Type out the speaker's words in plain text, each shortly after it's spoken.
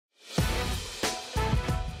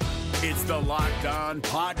It's the Locked On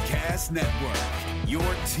Podcast Network, your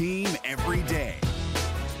team every day.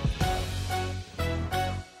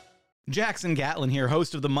 Jackson Gatlin here,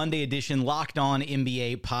 host of the Monday edition Locked On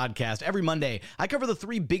NBA podcast. Every Monday, I cover the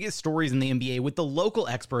three biggest stories in the NBA with the local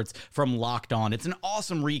experts from Locked On. It's an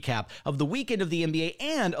awesome recap of the weekend of the NBA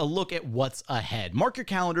and a look at what's ahead. Mark your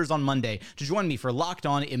calendars on Monday to join me for Locked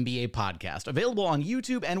On NBA podcast, available on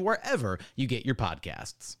YouTube and wherever you get your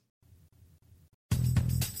podcasts.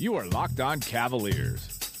 You are Locked On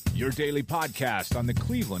Cavaliers, your daily podcast on the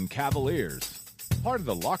Cleveland Cavaliers, part of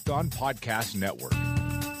the Locked On Podcast Network.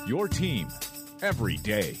 Your team every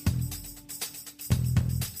day.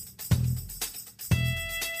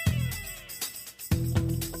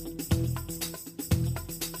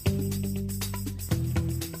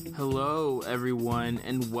 Hello, everyone,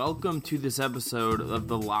 and welcome to this episode of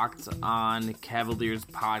the Locked On Cavaliers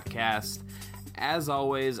podcast. As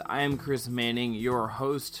always, I am Chris Manning, your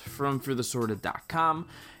host from ForTheSorted.com.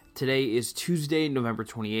 Today is Tuesday, November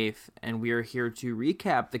 28th, and we are here to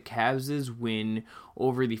recap the Cavs' win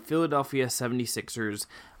over the Philadelphia 76ers.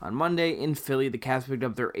 On Monday in Philly, the Cavs picked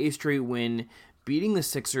up their 8th straight win, beating the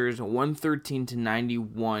Sixers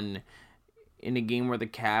 113-91 in a game where the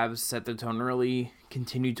Cavs set the tone early,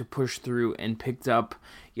 continued to push through, and picked up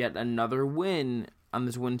yet another win on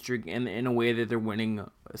this win streak in a way that they're winning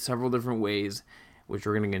several different ways, which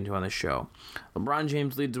we're going to get into on the show. LeBron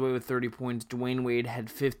James leads the way with 30 points. Dwayne Wade had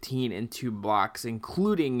 15 and 2 blocks,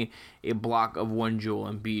 including a block of one Joel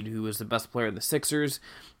Embiid, who was the best player in the Sixers.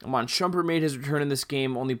 Iman Shumpert made his return in this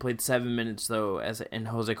game, only played 7 minutes, though, and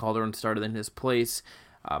Jose Calderon started in his place.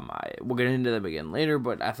 We'll get into them again later,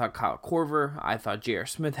 but I thought Kyle Korver, I thought J.R.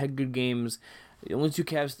 Smith had good games. The only two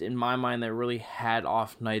Cavs in my mind that really had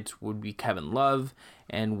off nights would be Kevin Love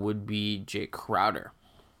and would be Jay Crowder.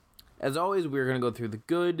 As always, we're going to go through the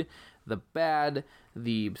good, the bad,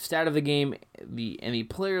 the stat of the game, and the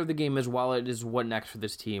player of the game as well as what next for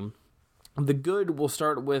this team. The good, we'll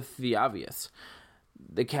start with the obvious.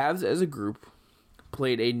 The Cavs as a group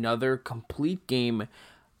played another complete game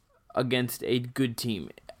against a good team.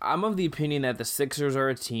 I'm of the opinion that the Sixers are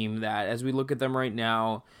a team that, as we look at them right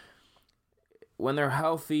now, when they're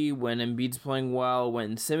healthy, when Embiid's playing well,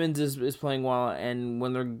 when Simmons is playing well, and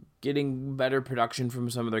when they're getting better production from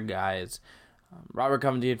some of their guys. Robert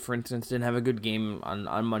Covington, for instance, didn't have a good game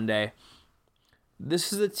on Monday.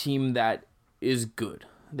 This is a team that is good.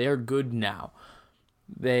 They are good now.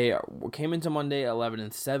 They came into Monday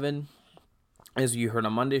 11-7, as you heard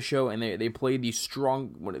on Monday's show, and they played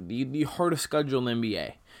the hardest schedule in the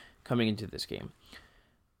NBA coming into this game.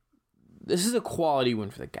 This is a quality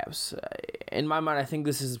win for the Cavs. In my mind, I think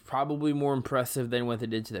this is probably more impressive than what they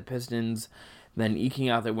did to the Pistons, than eking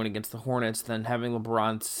out their win against the Hornets, than having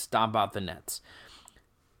LeBron stomp out the Nets.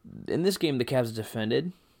 In this game, the Cavs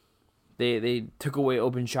defended. They took away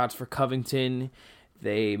open shots for Covington.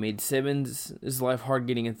 They made Simmons' life hard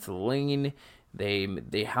getting into the lane.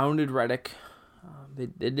 They hounded Redick.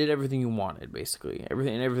 They did everything you wanted, basically.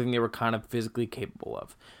 Everything they were kind of physically capable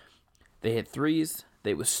of. They hit threes.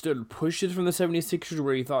 They withstood pushes from the 76ers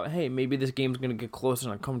where you thought, hey, maybe this game's going to get close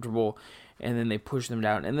and uncomfortable, and then they pushed them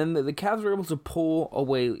down. And then the Cavs were able to pull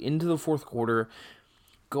away into the fourth quarter,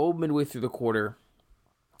 go midway through the quarter,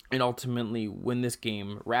 and ultimately win this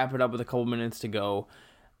game, wrap it up with a couple minutes to go,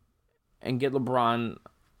 and get LeBron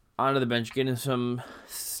onto the bench,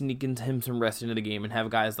 sneaking him some rest into the game, and have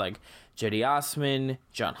guys like Cedi Osman,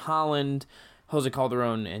 John Holland, Jose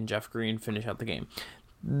Calderon, and Jeff Green finish out the game.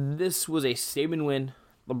 This was a statement win.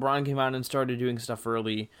 LeBron came out and started doing stuff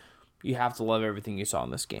early. You have to love everything you saw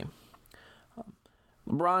in this game.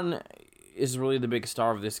 LeBron is really the big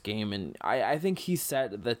star of this game, and I think he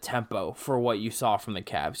set the tempo for what you saw from the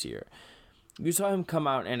Cavs here. You saw him come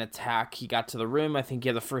out and attack. He got to the rim. I think he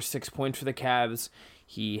had the first 6 points for the Cavs.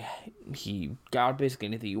 He got basically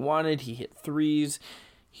anything he wanted. He hit threes.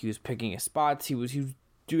 He was picking his spots. He was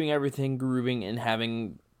doing everything, grooving, and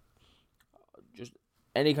having just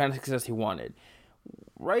any kind of success he wanted.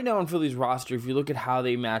 Right now on Philly's roster, if you look at how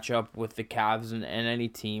they match up with the Cavs and any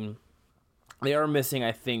team, they are missing,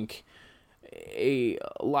 I think, a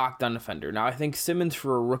lockdown defender. Now, I think Simmons,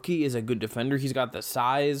 for a rookie, is a good defender. He's got the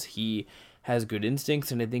size. He has good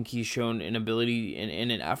instincts, and I think he's shown an ability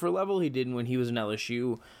in an effort level he did when he was in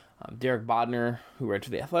LSU. Derek Bodner, who writes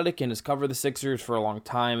for The Athletic and has covered the Sixers for a long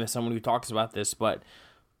time, is someone who talks about this, but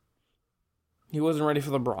he wasn't ready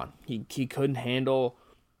for LeBron. He couldn't handle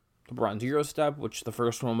LeBron's Euro step, which the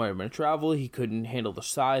first one might have been a travel. He couldn't handle the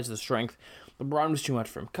size, the strength. LeBron was too much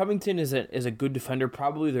for him. Covington is a good defender,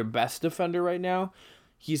 probably their best defender right now.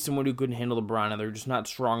 He's someone who couldn't handle LeBron, and they're just not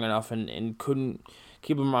strong enough and couldn't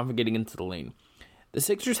keep LeBron from getting into the lane. The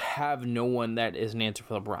Sixers have no one that is an answer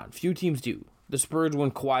for LeBron. Few teams do. The Spurs,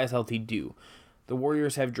 when Kawhi is healthy, do. The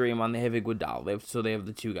Warriors have Draymond, they have Iguodala, so they have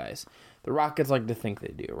the two guys. The Rockets like to think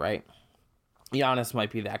they do, right? Giannis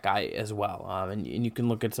might be that guy as well. And you can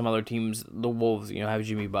look at some other teams. The Wolves, have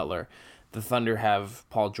Jimmy Butler. The Thunder have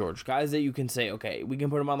Paul George. Guys that you can say, okay, we can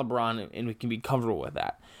put him on LeBron and we can be comfortable with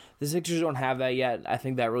that. The Sixers don't have that yet. I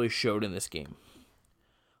think that really showed in this game.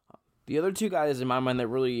 The other two guys in my mind that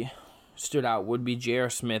really stood out would be J.R.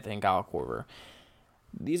 Smith and Kyle Korver.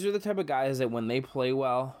 These are the type of guys that when they play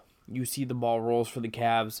well, you see the ball rolls for the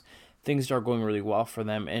Cavs. Things start going really well for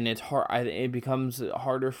them, and it's hard. It becomes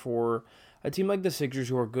harder for a team like the Sixers,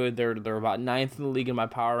 who are good. They're about 9th in the league in my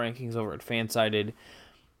power rankings over at Fansided.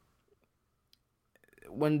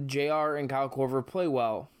 When JR and Kyle Korver play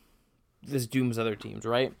well, this dooms other teams,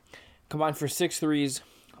 right? Combined for 6 threes,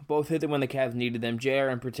 both hit them when the Cavs needed them. JR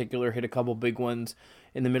in particular hit a couple big ones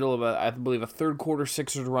in the middle of I believe a third quarter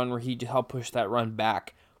Sixers run where he helped push that run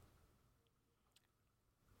back.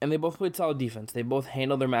 And they both played solid defense. They both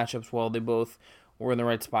handled their matchups well. They both were in the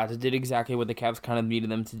right spots. It did exactly what the Cavs kind of needed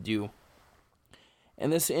them to do.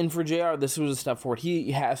 And for JR, this was a step forward.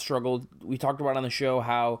 He has struggled. We talked about on the show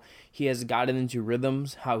how he has gotten into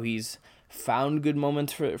rhythms, how he's found good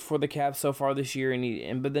moments for the Cavs so far this year,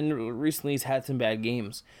 but then recently he's had some bad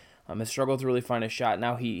games. Has struggled to really find a shot.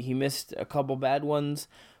 Now he missed a couple bad ones,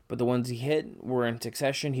 but the ones he hit were in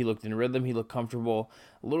succession. He looked in rhythm. He looked comfortable.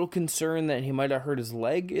 A little concerned that he might have hurt his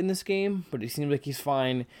leg in this game, but it seems like he's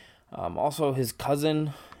fine. Also, his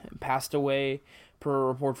cousin passed away, per a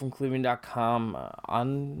report from Cleveland.com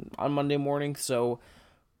on Monday morning, so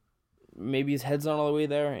maybe his head's not all the way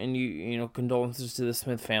there, and condolences to the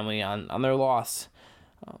Smith family on their loss.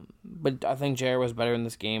 But I think JR was better in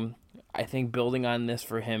this game. I think building on this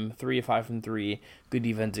for him, 3 of 5 from 3, good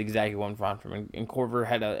defense, exactly what I'm from him. And Korver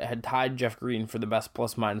had tied Jeff Green for the best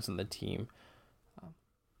plus-minus on the team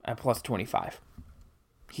at plus 25.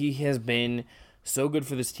 He has been so good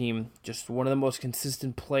for this team, just one of the most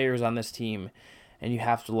consistent players on this team, and you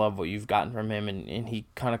have to love what you've gotten from him, and he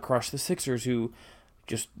kind of crushed the Sixers, who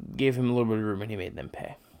just gave him a little bit of room, and he made them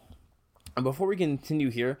pay. And before we continue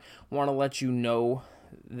here, I want to let you know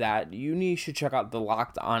that you should check out the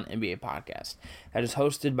Locked On NBA podcast. That is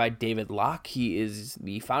hosted by David Locke. He is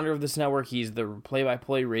the founder of this network. He's the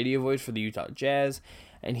play-by-play radio voice for the Utah Jazz,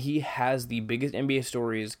 and he has the biggest NBA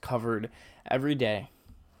stories covered every day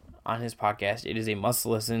on his podcast. It is a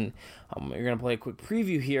must-listen. We're going to play a quick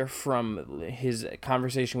preview here from his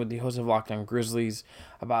conversation with the host of Locked On Grizzlies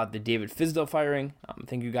about the David Fizdale firing. I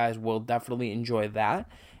think you guys will definitely enjoy that.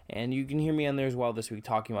 And you can hear me on there as well this week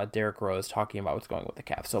talking about Derrick Rose, talking about what's going on with the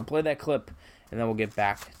Cavs. So play that clip, and then we'll get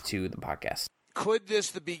back to the podcast. Could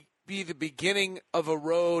this be the beginning of a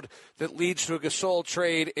road that leads to a Gasol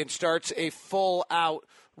trade and starts a full-out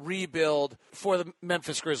rebuild for the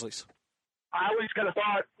Memphis Grizzlies? I always kind of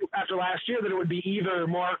thought after last year that it would be either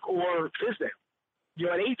Mark or Fizdale.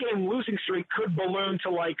 An 8-game losing streak could balloon to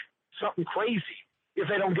like something crazy if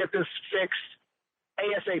they don't get this fixed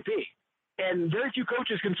ASAP. And very few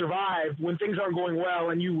coaches can survive when things aren't going well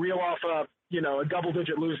and you reel off a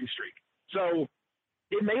double-digit losing streak. So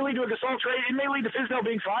it may lead to a Gasol trade. It may lead to Fizdale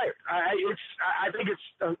being fired. I think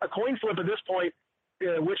it's a coin flip at this point,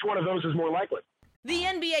 which one of those is more likely. The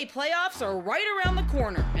NBA playoffs are right around the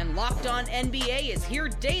corner, and Locked On NBA is here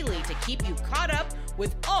daily to keep you caught up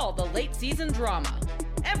with all the late-season drama.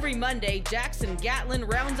 Every Monday, Jackson Gatlin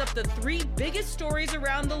rounds up the 3 biggest stories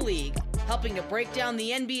around the league, helping to break down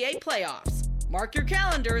the NBA playoffs. Mark your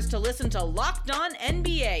calendars to listen to Locked On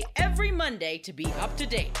NBA every Monday to be up to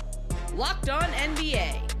date. Locked On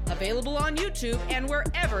NBA, available on YouTube and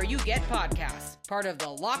wherever you get podcasts. Part of the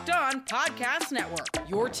Locked On Podcast Network,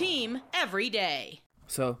 your team every day.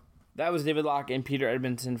 So that was David Locke and Peter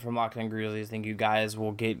Edmondson from Locked On Grizzlies. I think you guys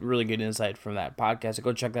will get really good insight from that podcast. So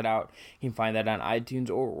go check that out. You can find that on iTunes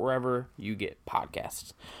or wherever you get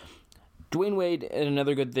podcasts. Dwayne Wade, and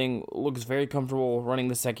another good thing, looks very comfortable running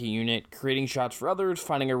the second unit, creating shots for others,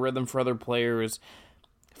 finding a rhythm for other players.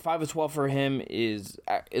 5 of 12 for him is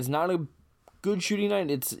not a good shooting night.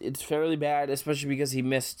 It's fairly bad, especially because he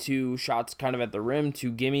missed 2 shots kind of at the rim,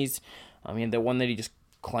 2 gimmies. The one that he just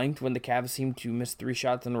clanked when the Cavs seemed to miss 3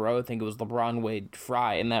 shots in a row. I think it was LeBron, Wade,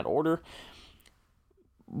 Fry in that order.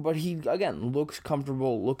 But he, again, looks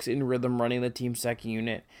comfortable, looks in rhythm running the team's second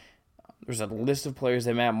unit. There's a list of players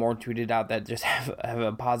that Matt Moore tweeted out that just have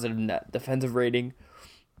a positive net defensive rating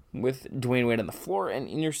with Dwayne Wade on the floor,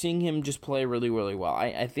 and you're seeing him just play really, really well.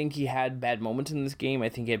 I think he had bad moments in this game. I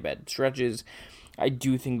think he had bad stretches. I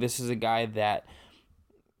do think this is a guy that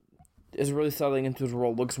is really settling into his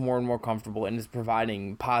role, looks more and more comfortable, and is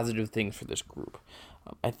providing positive things for this group.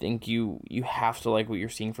 I think you have to like what you're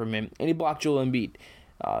seeing from him. And he blocked Joel Embiid.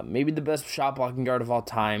 Maybe the best shot blocking guard of all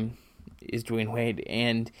time is Dwayne Wade,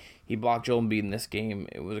 and he blocked Joel Embiid in this game.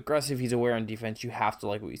 It was aggressive. He's aware on defense. You have to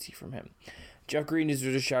like what you see from him. Jeff Green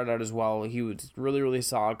deserves a shout out as well. He was really, really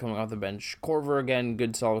solid coming off the bench. Corver, again,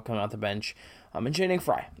 good solid coming off the bench. And Channing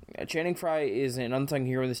Frye. Channing Frye is an unsung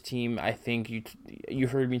hero in this team. I think you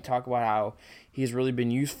heard me talk about how he's really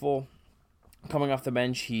been useful. Coming off the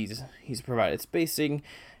bench, he's provided spacing.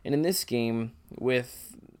 And in this game,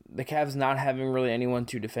 with the Cavs not having really anyone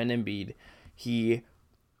to defend Embiid, he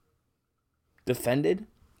defended.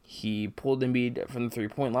 He pulled Embiid from the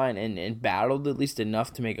three-point line and battled at least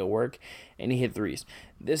enough to make it work, and he hit threes.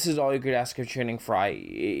 This is all you could ask of Channing Frye.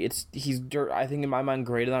 He's I think in my mind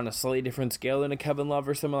graded on a slightly different scale than a Kevin Love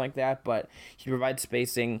or something like that, but he provides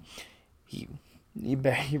spacing. He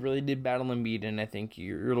really did battle Embiid, and I think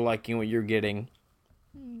you're liking what you're getting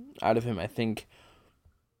out of him. I think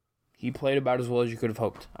he played about as well as you could have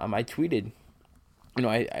hoped. I tweeted,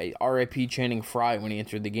 I RIP Channing Frye when he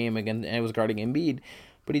entered the game again, and it was guarding Embiid.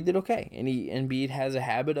 But he did okay, and Embiid has a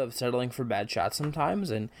habit of settling for bad shots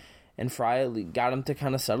sometimes, and Frye got him to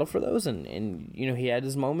kind of settle for those, and he had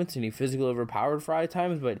his moments, and he physically overpowered Frye at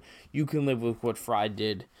times, but you can live with what Frye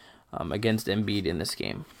did against Embiid in this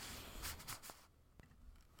game.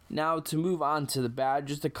 Now, to move on to the bad,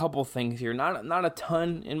 just a couple things here. Not a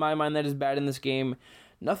ton in my mind that is bad in this game.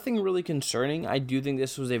 Nothing really concerning. I do think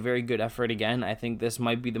this was a very good effort again. I think this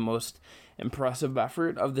might be the most impressive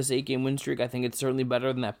effort of this 8-game win streak. I think it's certainly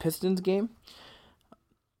better than that Pistons game.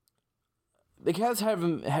 The Cavs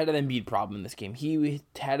had an Embiid problem in this game. He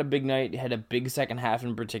had a big night, had a big second half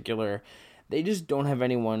in particular. They just don't have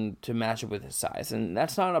anyone to match up with his size. And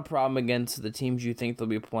that's not a problem against the teams you think they'll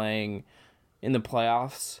be playing in the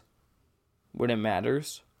playoffs when it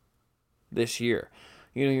matters this year.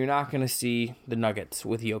 You're not going to see the Nuggets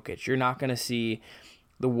with Jokic. You're not going to see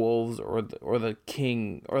the Wolves or the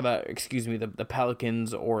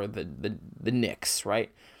Pelicans or the Knicks,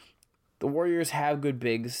 right? The Warriors have good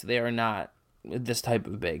bigs. They are not this type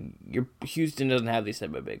of big. Houston doesn't have these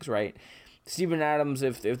type of bigs, right? Steven Adams,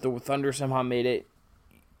 if the Thunder somehow made it,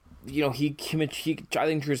 I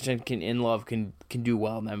think Tristan can do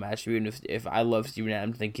well in that match. Even if I love Steven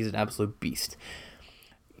Adams, I think he's an absolute beast.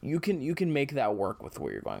 You can make that work with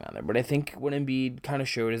what you're going on there. But I think what Embiid kind of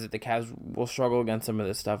showed is that the Cavs will struggle against some of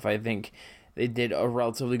this stuff. I think they did a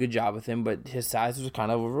relatively good job with him, but his size was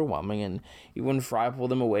kind of overwhelming. And even when Frye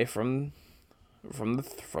pulled him away from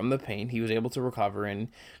the paint, he was able to recover and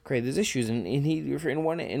create these issues. And he in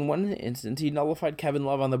one instance he nullified Kevin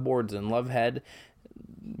Love on the boards, and Love had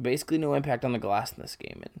basically no impact on the glass in this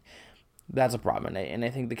game. And that's a problem, and I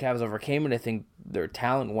think the Cavs overcame it. I think their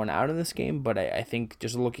talent won out in this game, but I think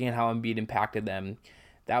just looking at how Embiid impacted them,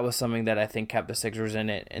 that was something that I think kept the Sixers in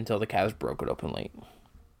it until the Cavs broke it open late.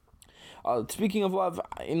 Speaking of Love,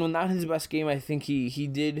 not his best game. I think he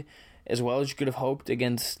did as well as you could have hoped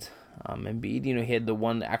against Embiid. He had the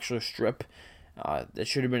one extra strip that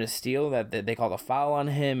should have been a steal that they called a foul on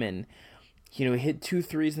him, and he hit 2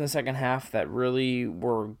 threes in the second half that really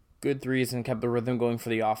were good threes and kept the rhythm going for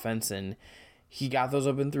the offense, and he got those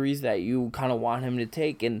open threes that you kind of want him to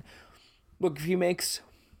take. And look, if he makes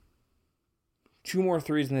 2 more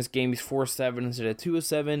threes in this game, he's 4-7 instead of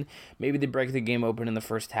 2-7. Maybe they break the game open in the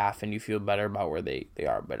first half and you feel better about where they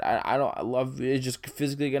are. But I Love is just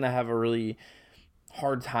physically going to have a really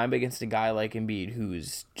hard time against a guy like Embiid,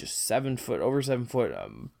 who's just over 7 foot,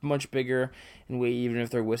 much bigger in weight, even if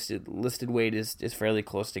their listed weight is fairly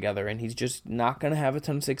close together, and he's just not going to have a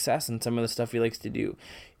ton of success in some of the stuff he likes to do.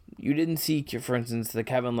 You didn't see, for instance, the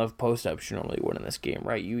Kevin Love post-ups you normally would in this game,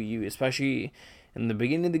 right? You especially in the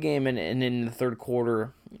beginning of the game and in the third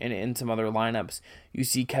quarter and in some other lineups, you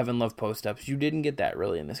see Kevin Love post-ups. You didn't get that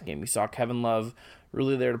really in this game. You saw Kevin Love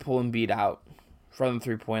really there to pull Embiid out from the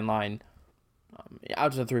three-point line,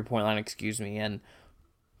 and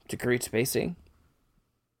to create spacing.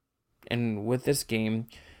 And with this game,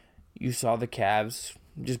 you saw the Cavs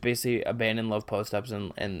just basically abandon Love post-ups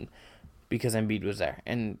and because Embiid was there.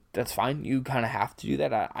 And that's fine. You kind of have to do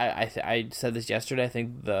that. I said this yesterday. I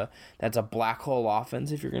think that's a black hole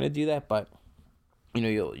offense if you're going to do that, but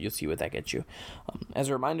you'll see what that gets you. As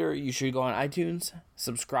a reminder, you should go on iTunes,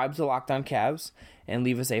 subscribe to Locked On Cavs, and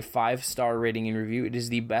leave us a 5-star rating and review. It is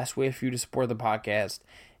the best way for you to support the podcast,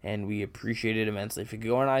 and we appreciate it immensely. If you could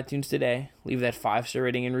go on iTunes today, leave that 5-star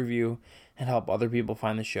rating and review, and help other people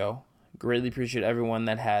find the show. Greatly appreciate everyone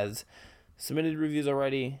that has submitted reviews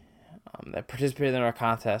already, that participated in our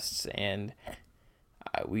contests, and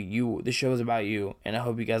The show is about you, and I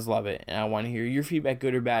hope you guys love it. And I want to hear your feedback,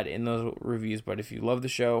 good or bad, in those reviews. But if you love the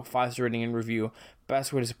show, 5-star rating and review,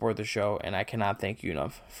 best way to support the show. And I cannot thank you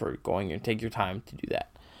enough for going and take your time to do that.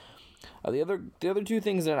 The other two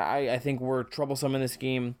things that I think were troublesome in this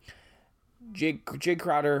game. Jay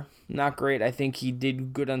Crowder, not great. I think he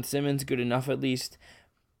did good on Simmons, good enough at least.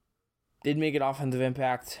 Did make an offensive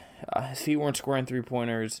impact. His feet weren't scoring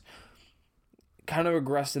 3-pointers. Kind of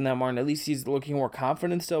regressed in that margin. At least he's looking more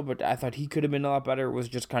confident still, but I thought he could have been a lot better. It was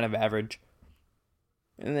just kind of average.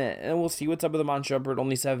 And we'll see what's up with Iman Shumpert.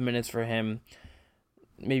 Only 7 minutes for him.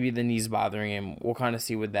 Maybe the knee's bothering him. We'll kind of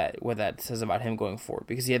see what that says about him going forward.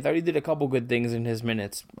 Because I thought he did a couple good things in his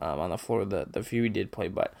minutes on the floor, the few he did play.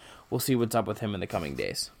 But we'll see what's up with him in the coming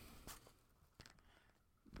days.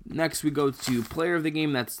 Next, we go to player of the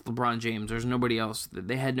game. That's LeBron James. There's nobody else.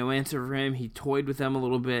 They had no answer for him. He toyed with them a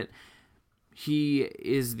little bit. He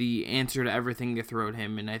is the answer to everything they throw at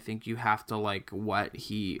him, and I think you have to like what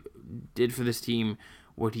he did for this team,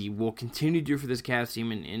 what he will continue to do for this Cavs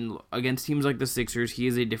team, and against teams like the Sixers, he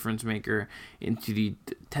is a difference maker into the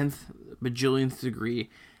 10th bajillionth degree,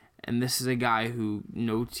 and this is a guy who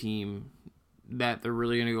no team that they're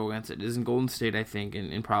really going to go against. It isn't Golden State, I think,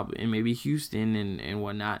 and probably and maybe Houston and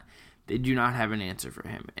whatnot. They do not have an answer for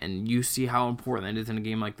him, and you see how important that is in a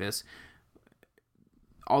game like this.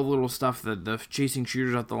 All the little stuff, the chasing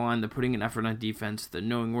shooters off the line, the putting an effort on defense, the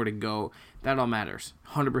knowing where to go, that all matters.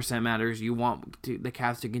 100% matters. You want the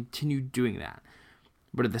Cavs to continue doing that.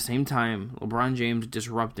 But at the same time, LeBron James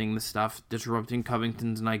disrupting the stuff, disrupting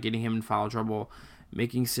Covington's night, getting him in foul trouble,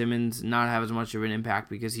 making Simmons not have as much of an impact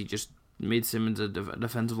because he just made Simmons a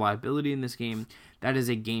defensive liability in this game. That is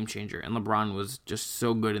a game changer, and LeBron was just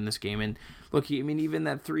so good in this game. And look, even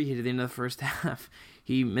that three hit at the end of the first half,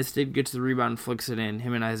 he missed it, gets the rebound, flicks it in.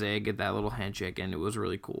 Him and Isaiah get that little handshake, and it was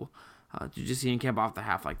really cool to just see him cap off the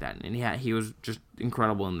half like that. And he was just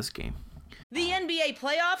incredible in this game. The NBA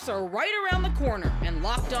playoffs are right around the corner, and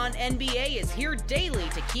Locked On NBA is here daily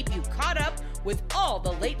to keep you caught up with all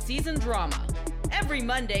the late season drama. Every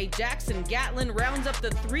Monday, Jackson Gatlin rounds up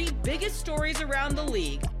the 3 biggest stories around the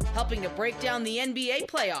league, helping to break down the NBA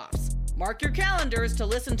playoffs. Mark your calendars to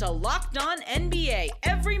listen to Locked On NBA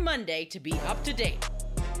every Monday to be up to date.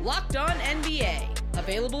 Locked On NBA,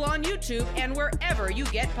 available on YouTube and wherever you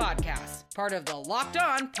get podcasts. Part of the Locked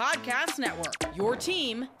On Podcast Network, your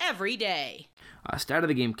team every day. Stat of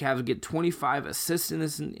the game, Cavs get 25 assists in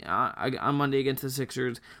this on Monday against the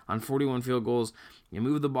Sixers on 41 field goals. You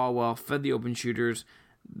moved the ball well, fed the open shooters.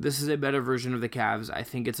 This is a better version of the Cavs. I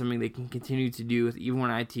think it's something they can continue to do even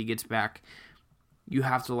when IT gets back. You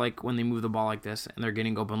have to like when they move the ball like this and they're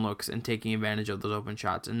getting open looks and taking advantage of those open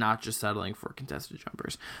shots and not just settling for contested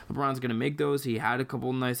jumpers. LeBron's going to make those. He had a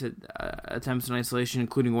couple nice attempts in isolation,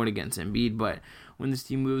 including one against Embiid, but when this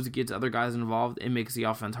team moves, it gets other guys involved, it makes the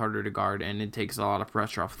offense harder to guard and it takes a lot of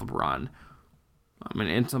pressure off LeBron.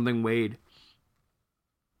 And something Wade,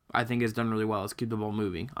 I think, has done really well is keep the ball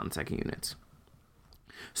moving on second units.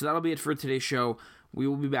 So that'll be it for today's show. We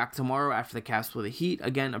will be back tomorrow after the Cavs play the Heat.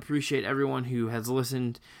 Again, appreciate everyone who has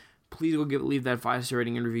listened. Please go leave that 5-star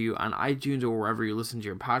rating and review on iTunes or wherever you listen to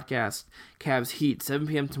your podcast. Cavs Heat, 7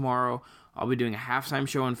 p.m. tomorrow. I'll be doing a halftime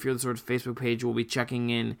show on Fear the Sword's Facebook page. We'll be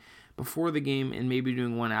checking in before the game and maybe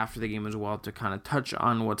doing one after the game as well to kind of touch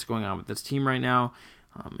on what's going on with this team right now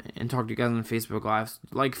and talk to you guys on Facebook Live.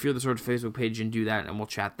 Like Fear the Sword's Facebook page and do that, and we'll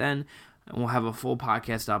chat then. And we'll have a full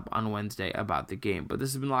podcast up on Wednesday about the game. But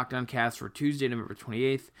this has been Locked On Cavs for Tuesday, November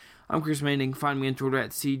 28th. I'm Chris Manning. Find me on Twitter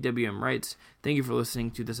at CWMWrights. Thank you for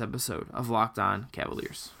listening to this episode of Locked On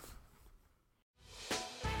Cavaliers.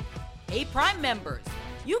 Hey, Prime members,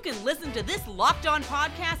 you can listen to this Locked On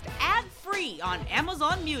podcast ad-free on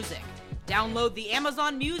Amazon Music. Download the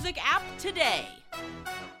Amazon Music app today.